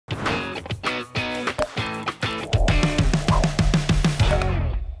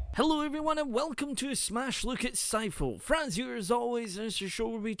Hello everyone and welcome to a Smash Look at Sipho. Frazzz here as always, and it's a show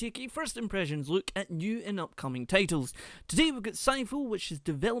where we take a first impressions look at new and upcoming titles. Today we've got Sipho, which is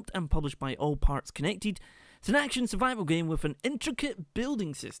developed and published by All Parts Connected. It's an action survival game with an intricate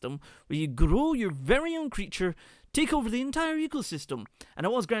building system where you grow your very own creature, take over the entire ecosystem. And I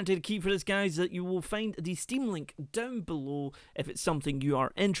was granted a key for this, guys, that you will find the Steam link down below if it's something you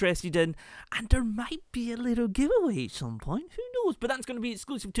are interested in. And there might be a little giveaway at some point, who knows? But that's going to be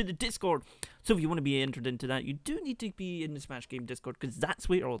exclusive to the Discord. So if you want to be entered into that, you do need to be in the Smash Game Discord, because that's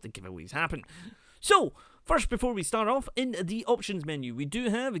where all the giveaways happen. So, first, before we start off, in the options menu, we do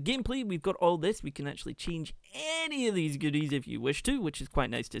have a gameplay. We've got all this. We can actually change any of these goodies if you wish to, which is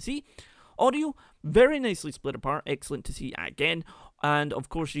quite nice to see. Audio, very nicely split apart, excellent to see again. And of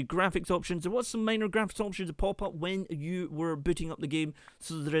course the graphics options, there was some minor graphics options that pop up when you were booting up the game,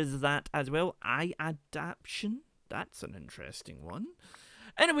 so there is that as well. Eye adaptation, that's an interesting one.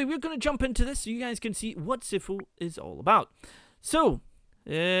 Anyway, we're going to jump into this so you guys can see what Sipho is all about. So,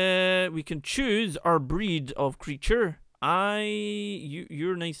 we can choose our breed of creature.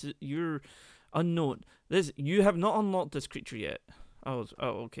 You're nice, you're unknown. You have not unlocked this creature yet. Oh,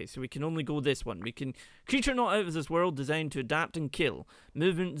 okay, so we can only go this one. We can, creature not out of this world, designed to adapt and kill.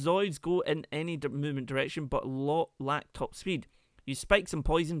 Movement, Zoids go in any movement direction, but lack top speed. Use spikes and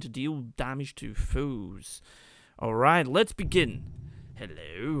poison to deal damage to foes. Alright, let's begin.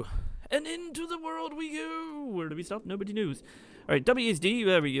 Hello. And into the world we go. Where do we stop? Nobody knows. Alright, WSD,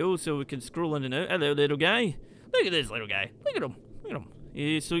 there we go, so we can scroll in and out. Hello, little guy. Look at this little guy. Look at him. Look at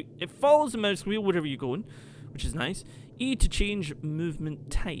him. So it follows the mouse wheel wherever you're going, which is nice. E to change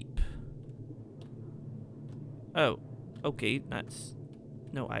movement type. Oh, okay, that's...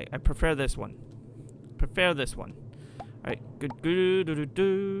 No, I prefer this one. Prefer this one. Alright, good. What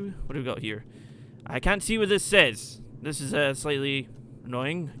do we got here? I can't see what this says. This is slightly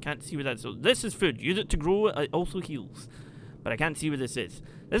annoying. I can't see what that is. So this is food. Use it to grow. It also heals. But I can't see what this is.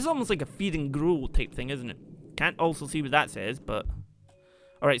 This is almost like a feed and grow type thing, isn't it? Can't also see what that says, but...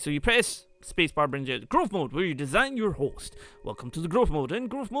 Alright, so you press... Spacebar brings you to growth mode, where you design your host. Welcome to the growth mode. In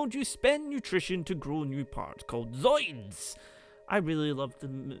growth mode, you spend nutrition to grow new parts called Zoids. I really love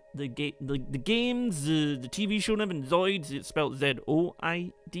the games, the TV show name, and Zoids. It's spelled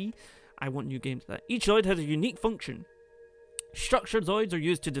Z-O-I-D. I want new games like that. Each Zoid has a unique function. Structured Zoids are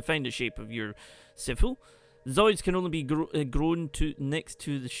used to define the shape of your Sipho. Zoids can only be grown next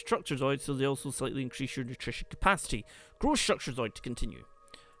to the structured Zoid, so they also slightly increase your nutrition capacity. Grow structured Zoid to continue.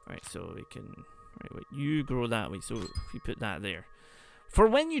 Right, so we can... Right, wait, you grow that way, so if you put that there. For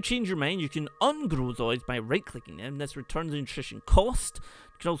when you change your mind, you can ungrow Zoids by right-clicking them. This returns the nutrition cost.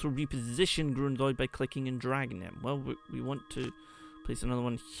 You can also reposition grown Zoid by clicking and dragging them. Well, we want to place another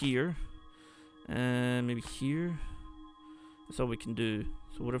one here. Maybe here. That's all we can do.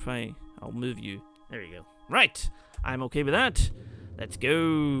 So what if I'll move you. There you go. Right, I'm okay with that. Let's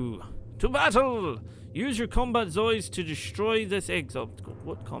go. To battle! Use your combat Zoids to destroy this egg obstacle.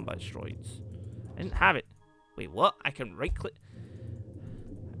 What combat Zoids? I didn't have it. Wait, what? I can right click.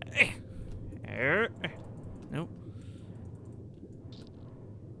 No.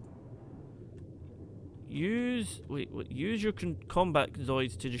 Use your combat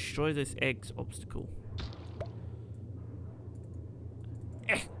Zoids to destroy this egg obstacle.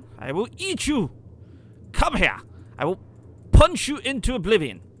 I will eat you! Come here! I will punch you into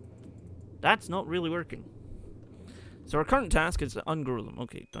oblivion. That's not really working. So our current task is to ungrow them.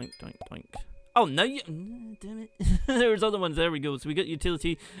 Okay, doink, doink, doink. Oh, no, damn it. There's other ones. There we go. So we got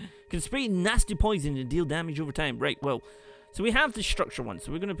utility. Can spray nasty poison and deal damage over time. Right, well. So we have the structure one.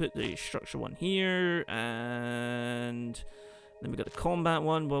 So we're going to put the structure one here. And then we got the combat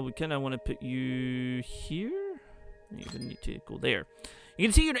one. Well, we kind of want to put you here. You need to go there. You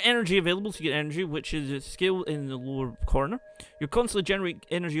can see your energy available, so you get energy, which is a skill in the lower corner. You constantly generate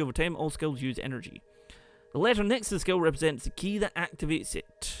energy over time. All skills use energy. The letter next to the skill represents the key that activates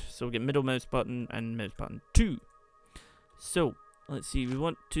it. So we get middle mouse button and mouse button 2. So, let's see. We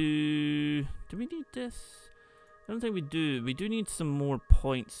want to... Do we need this? I don't think we do. We do need some more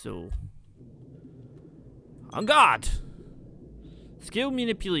points, so... On guard! Skill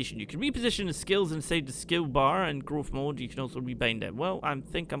manipulation. You can reposition the skills inside the skill bar and growth mode. You can also rebind it. Well, I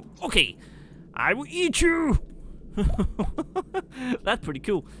think I'm... Okay! I will eat you! That's pretty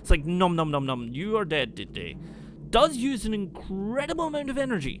cool. It's like nom nom nom nom. You are dead today. Does use an incredible amount of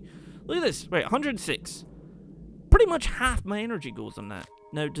energy. Look at this. Right, 106. Pretty much half my energy goes on that.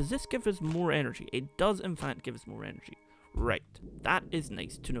 Now, does this give us more energy? It does, in fact, give us more energy. Right. That is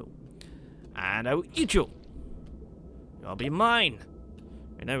nice to know. And I will eat you. You'll be mine.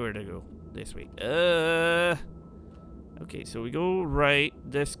 Right, now where to go? This way. Okay, so we go right.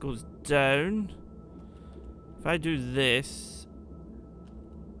 This goes down. If I do this,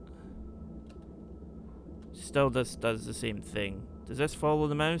 still this does the same thing. Does this follow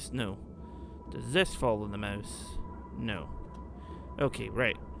the mouse? No. Does this follow the mouse? No. Okay,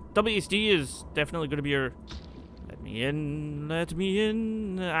 right. WSD is definitely going to be your... Let me in, let me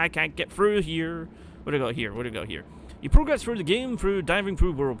in. I can't get through here. What do I got here? What do I got here? You progress through the game through diving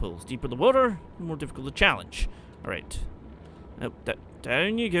through whirlpools. Deeper the water, the more difficult the challenge. Alright. Nope,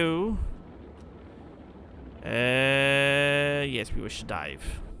 down you go. Yes, we wish to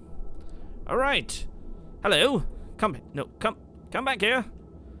dive. Alright. Hello. Come back here.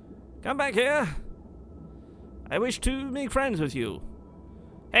 Come back here. I wish to make friends with you.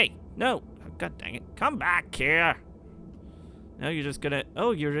 Hey, no. God dang it. Come back here. Now you're just gonna...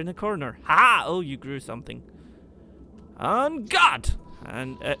 Oh, you're in a corner. Ha! Oh, you grew something. On God!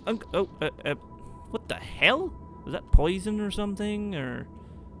 And, what the hell? Was that poison or something? Or...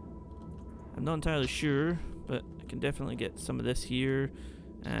 I'm not entirely sure, but I can definitely get some of this here.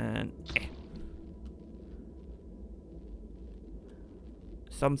 And...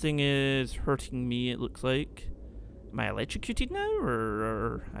 Something is hurting me, it looks like. Am I electrocuted now?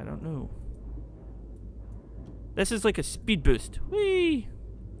 Or I don't know. This is like a speed boost. Whee!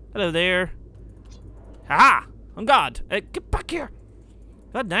 Hello there. Ha! On God! Get back here!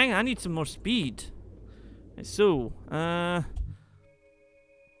 God dang, I need some more speed. So, I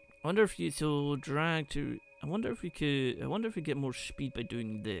wonder if you so drag to... I wonder if we get more speed by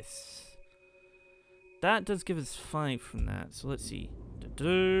doing this. That does give us 5 from that. So let's see.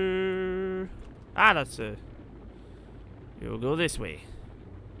 Ah, that's a... You'll go this way.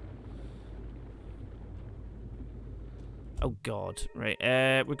 Oh God, right.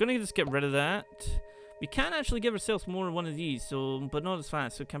 We're gonna just get rid of that. We can actually give ourselves more of one of these, so but not as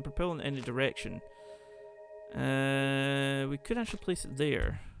fast, so it can propel in any direction. We could actually place it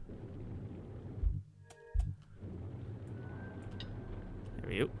there. There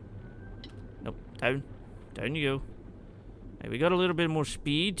we go. Nope, down. Down you go. Right, we got a little bit more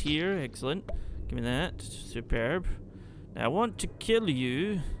speed here. Excellent. Give me that. Superb. Now I want to kill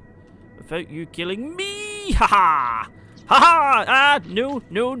you without you killing me. Ha ha! Ha ha! Ah! No!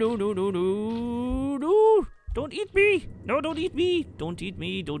 No! No! No! No! No! No! Don't eat me! No! Don't eat me! Don't eat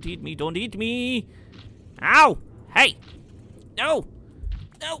me! Don't eat me! Don't eat me! Ow! Hey! No!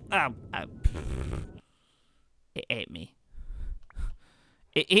 No! It ate me.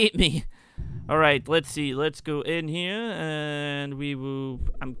 It ate me. Alright, let's see. Let's go in here and we will...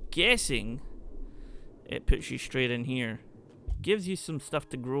 I'm guessing it puts you straight in here. Gives you some stuff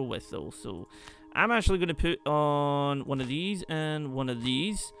to grow with though, so... I'm actually going to put on one of these and one of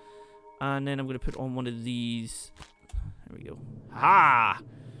these. And then I'm going to put on one of these. There we go. Ha!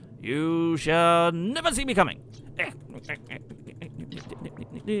 You shall never see me coming.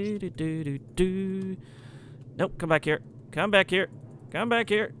 Nope, come back here. Come back here. Come back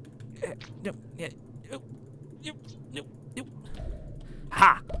here. Nope. Nope.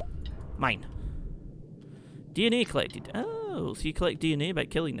 Ha! Mine. DNA collected. Oh, so you collect DNA by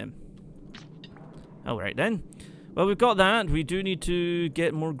killing them. Alright then. Well, we've got that. We do need to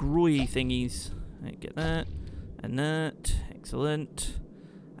get more growy thingies. Right, get that. And that. Excellent.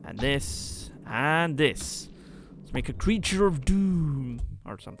 And this. And this. Let's make a creature of doom.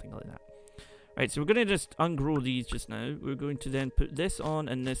 Or something like that. Right, so we're going to just ungrow these just now. We're going to then put this on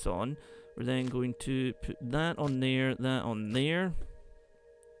and this on. We're then going to put that on there, that on there.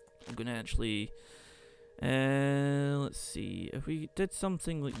 I'm going to actually... let's see. If we did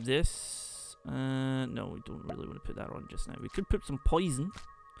something like this... no, we don't really want to put that on just now. We could put some poison.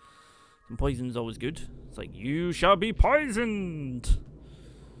 Some poison is always good. It's like, you shall be poisoned!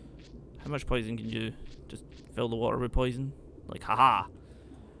 How much poison can you just fill the water with poison? Like, haha.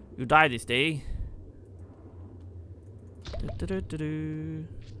 You die this day.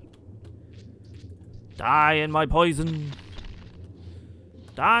 Die in my poison.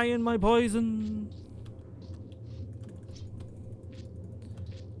 Die in my poison.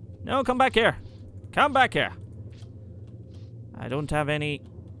 No, come back here. Come back here. I don't have any...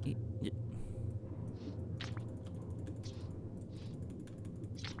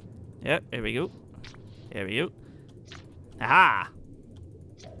 Yep, there we go. There we go. Aha!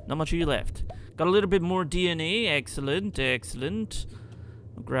 Not much of you left. Got a little bit more DNA. Excellent, excellent.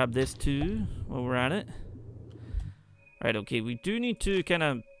 I'll grab this too while we're at it. Right, okay, we do need to kind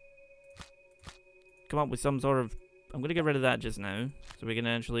of come up with some sort of... I'm going to get rid of that just now. So we can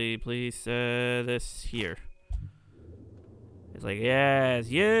actually place this here. It's like, yes,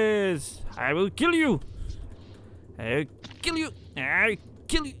 yes, I will kill you. I'll kill you. I'll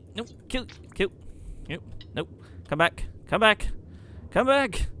kill you. Nope, kill. Nope, nope. Come back. Come back. Come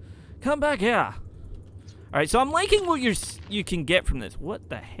back. Come back here. Alright, so I'm liking what you can get from this. What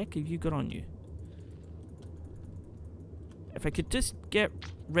the heck have you got on you? If I could just get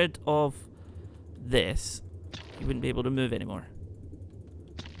rid of this, you wouldn't be able to move anymore.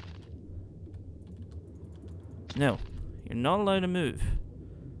 No, you're not allowed to move.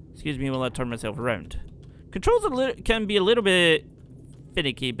 Excuse me while I turn myself around. Controls can be a little bit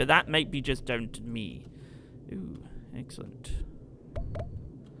finicky, but that might be just down to me. Ooh, excellent.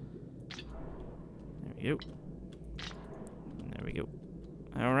 There we go. There we go.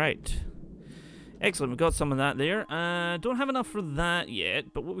 Alright. Excellent, we've got some of that there. Don't have enough for that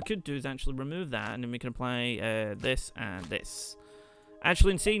yet, but what we could do is actually remove that, and then we can apply this and this.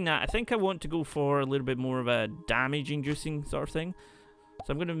 Actually, in saying that, I think I want to go for a little bit more of a damage-inducing sort of thing.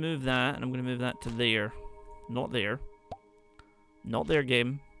 So I'm going to move that, and I'm going to move that to there. Not there. Not there,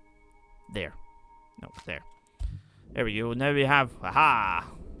 game. There. No, there. There we go. Now we have, aha!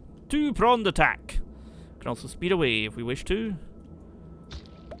 Two-pronged attack. We can also speed away if we wish to.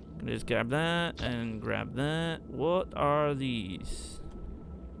 I'm gonna just grab that and grab that. What are these?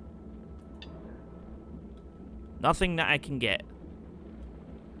 Nothing that I can get.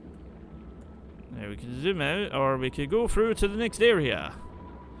 Now we can zoom out, or we could go through to the next area.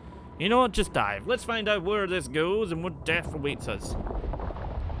 You know what? Just dive. Let's find out where this goes and what death awaits us.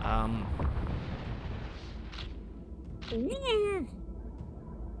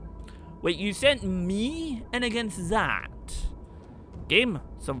 Wait, you sent me in against that? Game,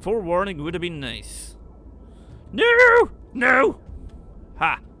 some forewarning would have been nice. No! No!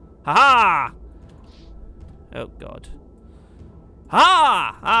 Ha! Ha ha! Oh god.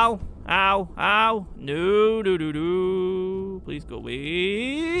 Ha! Ow! Ow! Ow! No! No! No! No! Please go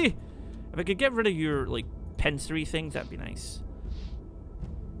away! If I could get rid of your, like, pincery things, that'd be nice.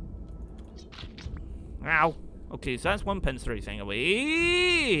 Ow! Okay, so that's one pincery thing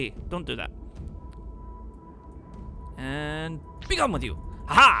away! Don't do that. And be gone with you!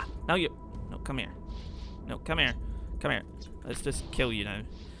 Haha! Now you... No, come here. No, come here. Come here. Let's just kill you now.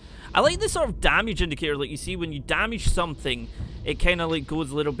 I like this sort of damage indicator, like you see when you damage something, it kind of like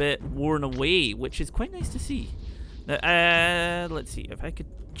goes a little bit worn away, which is quite nice to see. Now, let's see, if I could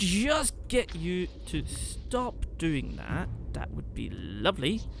just get you to stop doing that, that would be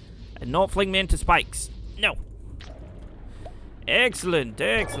lovely. And not fling me into spikes. No. Excellent,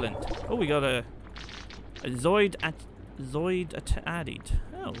 excellent. Oh, we got a Zoid added.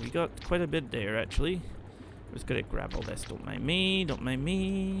 Oh, we got quite a bit there, actually. I was gonna grab all this. Don't mind me. Don't mind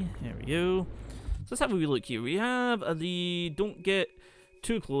me. There we go. So let's have a wee look here. We have the don't get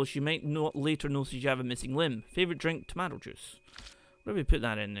too close. You might not later notice you have a missing limb. Favorite drink, tomato juice. Where do we put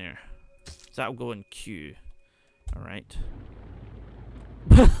that in there? So that'll go in Q. Alright.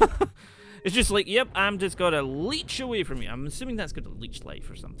 It's just like, yep, I'm just gotta leech away from you. I'm assuming that's gonna leech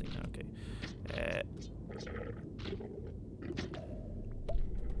life or something. Okay.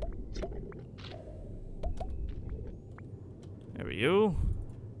 There we go.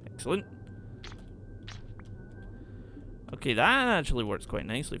 Excellent. Okay, that actually works quite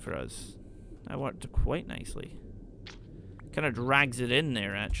nicely for us. That worked quite nicely. Kind of drags it in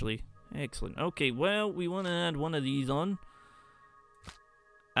there, actually. Excellent. Okay, well, we want to add one of these on.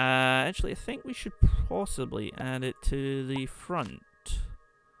 Actually, I think we should possibly add it to the front.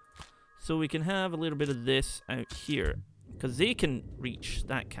 So we can have a little bit of this out here. Because they can reach,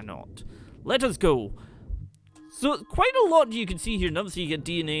 that cannot. Let us go. So, quite a lot you can see here. And obviously, you get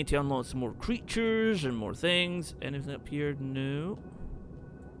DNA to unlock some more creatures and more things. Anything up here? No.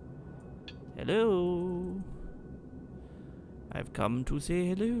 Hello. I've come to say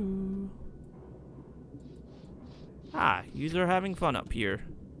hello. Ah, yous are having fun up here.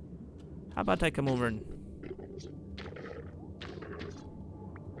 How about I come over and...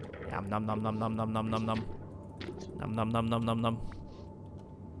 Yum nom nom nom nom nom nom nom nom. Nom nom nom nom nom nom.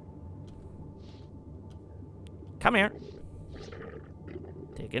 Come here.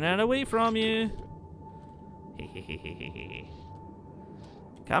 Taking it away from you.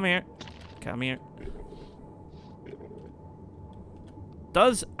 Come here. Come here.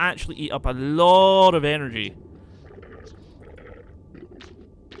 Does actually eat up a lot of energy.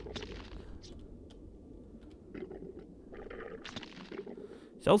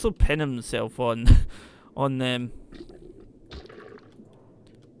 He's also pinning himself on them.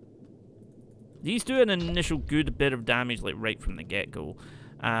 These do an initial good bit of damage, like right from the get-go.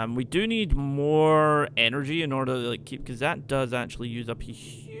 We do need more energy in order to like keep, because that does actually use up a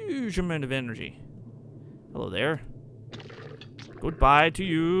huge amount of energy. Hello there. Goodbye to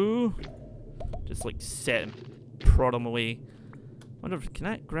you. Just like set him, prod him away. Wonder if, can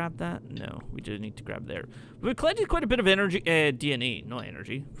I grab that? No, we do need to grab there. We've collected quite a bit of energy, DNA, not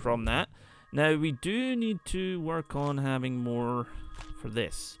energy, from that. Now, we do need to work on having more for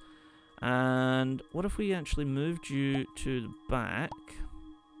this. And what if we actually moved you to the back?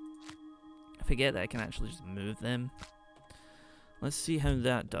 I forget that I can actually just move them. Let's see how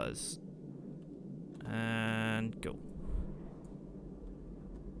that does. And go.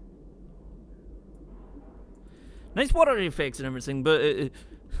 Nice water effects and everything, but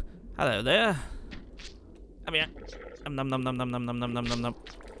hello there. Come here. Nom nom nom nom nom nom nom nom nom nom.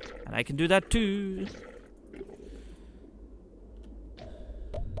 And I can do that too.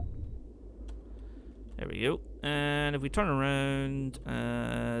 There we go. And if we turn around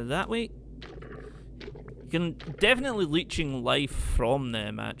that way, you can definitely leeching life from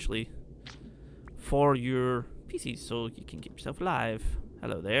them actually for your PCs, so you can keep yourself alive.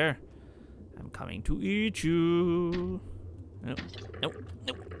 Hello there. I'm coming to eat you. Nope, nope,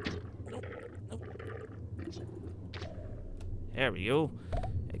 nope, nope, nope. There we go.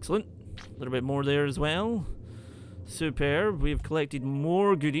 Excellent. A little bit more there as well. Superb. We've collected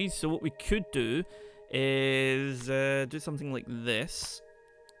more goodies, so what we could do is do something like this.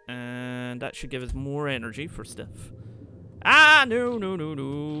 And that should give us more energy for stuff. Ah, no, no, no,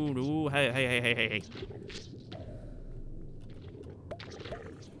 no, no. Hey, hey, hey, hey, hey, hey.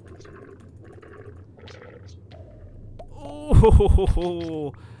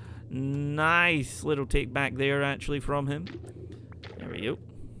 Oh, nice little take back there actually from him. There we go.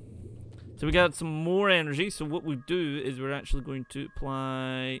 So we got some more energy. So what we do is we're actually going to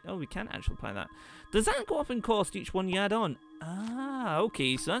apply... Oh, we can't actually apply that. Does that go up in cost each one you add on? Ah,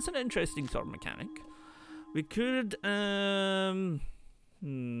 okay. So that's an interesting sort of mechanic. We could... I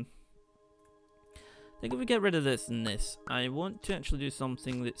think if we get rid of this and this, I want to actually do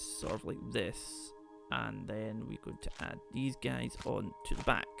something that's sort of like this. And then we're going to add these guys on to the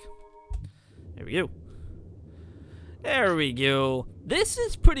back. There we go. There we go. This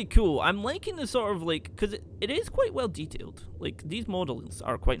is pretty cool. I'm liking the sort of like, because it is quite well detailed. Like, these models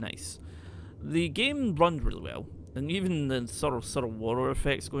are quite nice. The game runs really well. And even the sort of water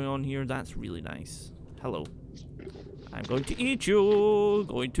effects going on here, that's really nice. Hello. I'm going to eat you.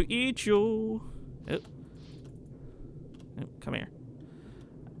 Going to eat you. Oh. Oh, come here.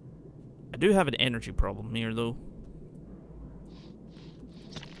 I do have an energy problem here, though.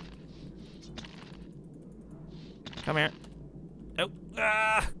 Come here. Oh,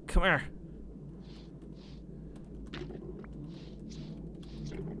 come here.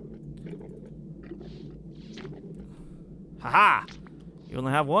 Haha! You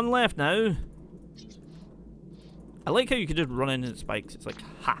only have one left now. I like how you can just run into the spikes. It's like,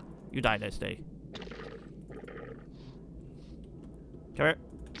 ha! You die this day. Come here.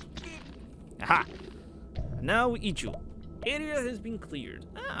 Aha! And now we eat you. Area has been cleared.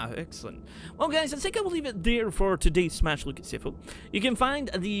 Ah, excellent. Well, guys, I think I will leave it there for today's Smash Look at Sipho. You can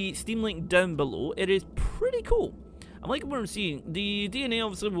find the Steam link down below. It is pretty cool. I like what I'm seeing. The DNA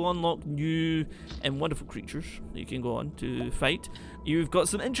obviously will unlock new and wonderful creatures that you can go on to fight. You've got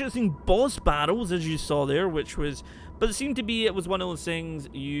some interesting boss battles, as you saw there, which was... But it seemed to be it was one of those things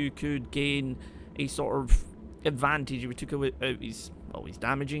you could gain a sort of advantage if you took out his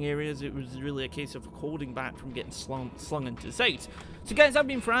damaging areas. It was really a case of holding back from getting slung into the sights. So guys, I've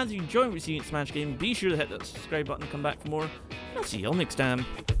been Frazzz. If you enjoyed what you see in Smash Game, be sure to hit that subscribe button and come back for more. I'll see you all next time.